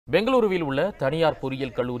பெங்களூருவில் உள்ள தனியார்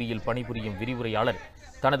பொறியியல் கல்லூரியில் பணிபுரியும் விரிவுரையாளர்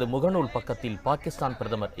தனது முகநூல் பக்கத்தில் பாகிஸ்தான்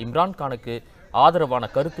பிரதமர் இம்ரான் கானுக்கு ஆதரவான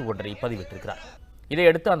கருத்து ஒன்றை பதிவிட்டிருக்கிறார்.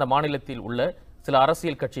 இதையடுத்து அந்த மாநிலத்தில் உள்ள சில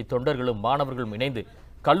அரசியல் கட்சி தொண்டர்களும் மாணவர்களும் இணைந்து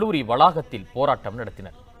கல்லூரி வளாகத்தில் போராட்டம்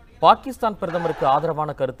நடத்தினர். பாகிஸ்தான் பிரதமருக்கு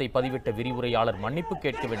ஆதரவான கருத்தை பதிவிட்ட விரிவுரையாளர் மன்னிப்பு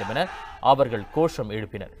கேட்க வேண்டும் என அவர்கள் கோஷம்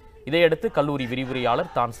எழுப்பினர். இதையடுத்து கல்லூரி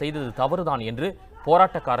விரிவுரையாளர் தான் செய்தது தவறுதான் என்று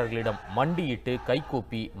போராட்டக்காரர்களிடம் மண்டியிட்டு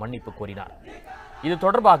கைகூப்பி மன்னிப்பு கோரினார். இது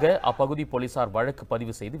தொடர்பாக அப்பகுதி போலீசார் வழக்கு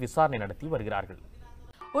பதிவு செய்து விசாரணை நடத்தி வருகிறார்கள்.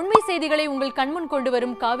 உண்மை செய்திகளை உங்கள் கண்முன் கொண்டு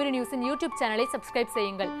வரும் காவிரி நியூஸின் யூடியூப் சேனலை சப்ஸ்கிரைப்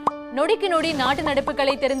செய்யுங்கள். நொடிக்கு நொடி நாட்டு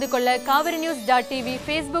நடப்புகளை தெரிந்து கொள்ள காவிரி நியூஸ்.tv,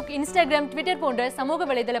 Facebook, Instagram, Twitter போன்ற சமூக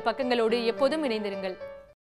வலைதள பக்கங்களோடு எப்போதும் இணைந்திருங்கள்.